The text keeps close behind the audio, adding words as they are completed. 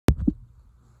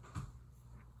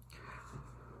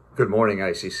Good morning,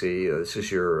 ICC. This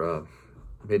is your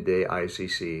midday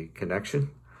ICC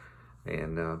connection.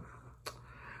 And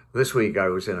this week I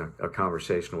was in a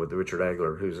conversation with Richard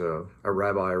Agler, who's a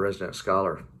rabbi, a resident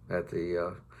scholar at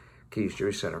the Keys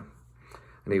Jewish Center.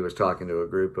 And he was talking to a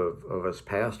group of us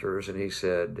pastors, and he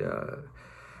said,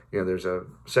 there's a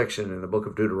section in the book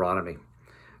of Deuteronomy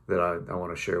that I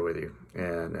want to share with you.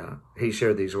 And he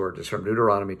shared these words. It's from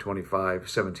Deuteronomy 25,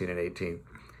 17 and 18.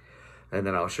 And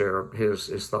then I'll share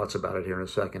his thoughts about it here in a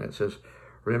second. It says,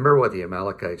 "Remember what the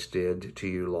Amalekites did to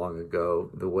you long ago,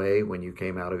 the way when you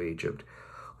came out of Egypt,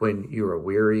 when you were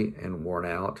weary and worn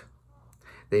out.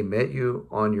 They met you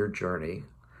on your journey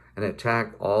and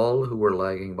attacked all who were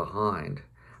lagging behind.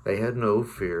 They had no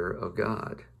fear of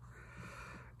God."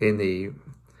 In the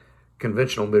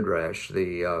conventional midrash,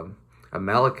 the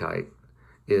Amalekite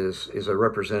is a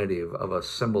representative of a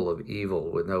symbol of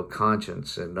evil with no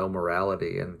conscience and no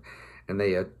morality, and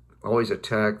they always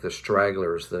attack the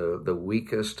stragglers, the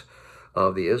weakest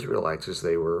of the Israelites as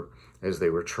they were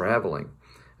traveling.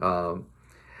 And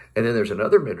then there's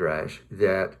another midrash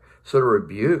that sort of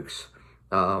rebukes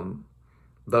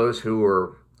those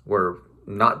who were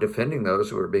not defending those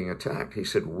who were being attacked. He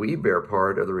said, "We bear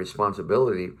part of the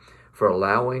responsibility for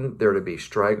allowing there to be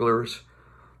stragglers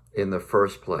in the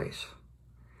first place."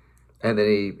 And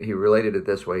then he related it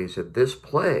this way. He said, "This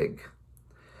plague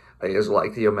is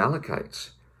like the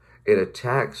Amalekites. It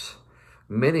attacks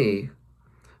many,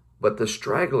 but the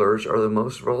stragglers are the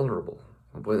most vulnerable."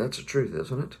 Boy, that's the truth,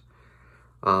 isn't it?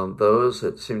 Those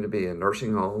that seem to be in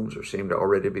nursing homes or seem to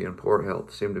already be in poor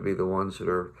health seem to be the ones that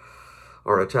are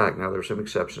attacked. Now, there's some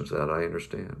exceptions to that, I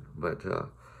understand. But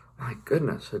my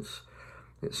goodness,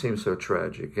 it seems so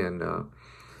tragic. And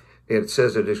it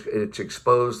says it's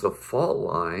exposed the fault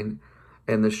line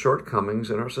and the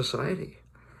shortcomings in our society,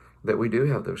 that we do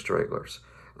have those stragglers.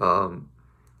 We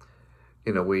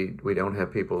don't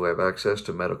have people who have access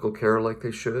to medical care like they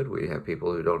should. We have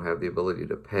people who don't have the ability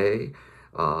to pay.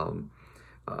 I'm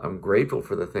grateful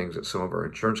for the things that some of our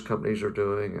insurance companies are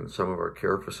doing and some of our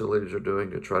care facilities are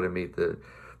doing to try to meet the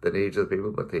needs of the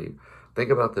people. But think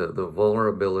about the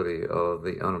vulnerability of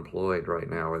the unemployed right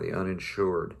now, or the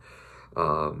uninsured,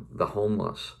 the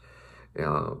homeless.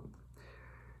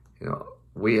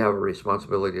 We have a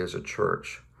responsibility as a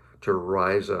church to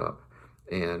rise up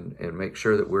and make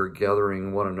sure that we're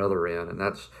gathering one another in. And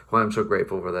that's why I'm so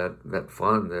grateful for that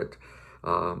fund that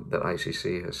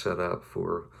ICC has set up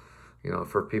for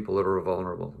people that are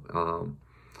vulnerable.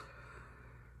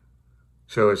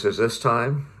 So it says, this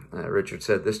time, Richard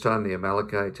said, "This time the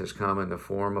Amalekite has come in the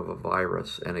form of a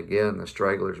virus. And again, the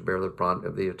stragglers bear the brunt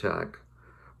of the attack.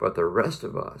 But the rest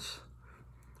of us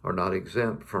are not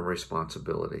exempt from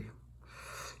responsibility."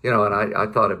 And I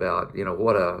thought about,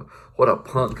 what a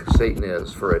punk Satan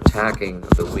is for attacking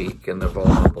the weak and the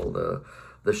vulnerable,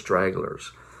 the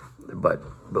stragglers. But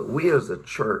we as the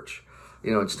church,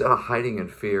 instead of hiding in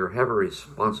fear, have a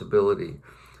responsibility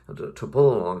to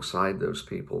pull alongside those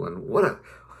people. And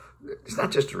it's not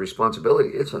just a responsibility,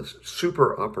 it's a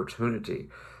super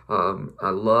opportunity. I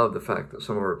love the fact that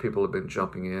some of our people have been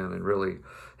jumping in and really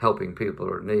helping people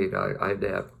who are in need. I'd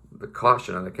add the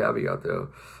caution and the caveat, though: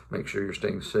 make sure you're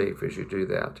staying safe as you do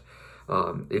that.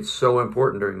 It's so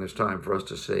important during this time for us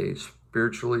to stay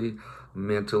spiritually,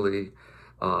 mentally,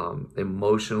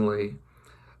 emotionally,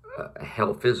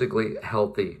 physically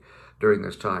healthy during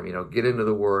this time. Get into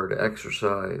the Word,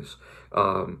 exercise,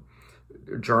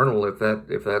 journal if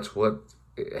that's what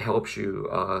helps you.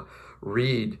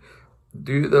 Read.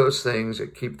 Do those things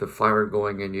that keep the fire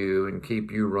going in you and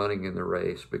keep you running in the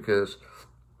race, because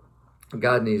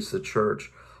God needs the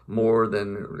church more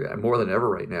than ever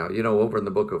right now. Over in the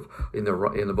book of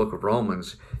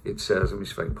Romans, it says, let me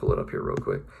see if I can pull it up here real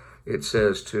quick. It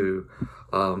says to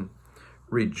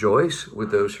rejoice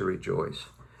with those who rejoice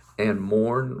and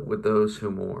mourn with those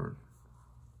who mourn.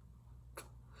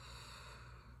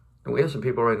 And we have some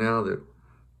people right now that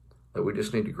we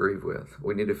just need to grieve with.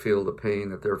 We need to feel the pain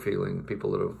that they're feeling,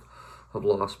 people that have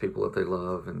lost people that they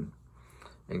love and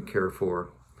care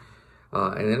for.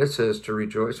 And then it says to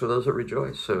rejoice with those that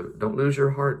rejoice. So don't lose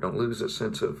your heart. Don't lose a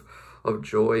sense of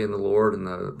joy in the Lord and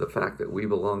the fact that we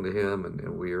belong to Him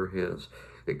and we are His.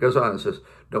 It goes on and says,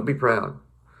 don't be proud,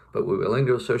 but be willing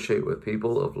to associate with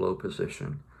people of low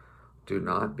position. Do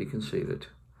not be conceited.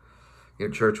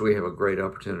 In church, we have a great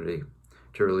opportunity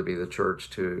to really be the church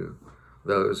to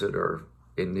those that are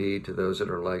in need, to those that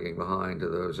are lagging behind, to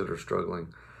those that are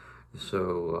struggling.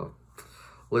 So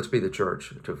let's be the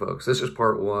church to folks. This is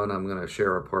part one. I'm going to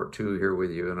share a part two here with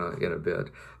you in a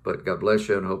bit. But God bless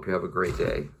you and hope you have a great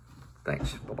day.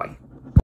 Thanks. Bye-bye.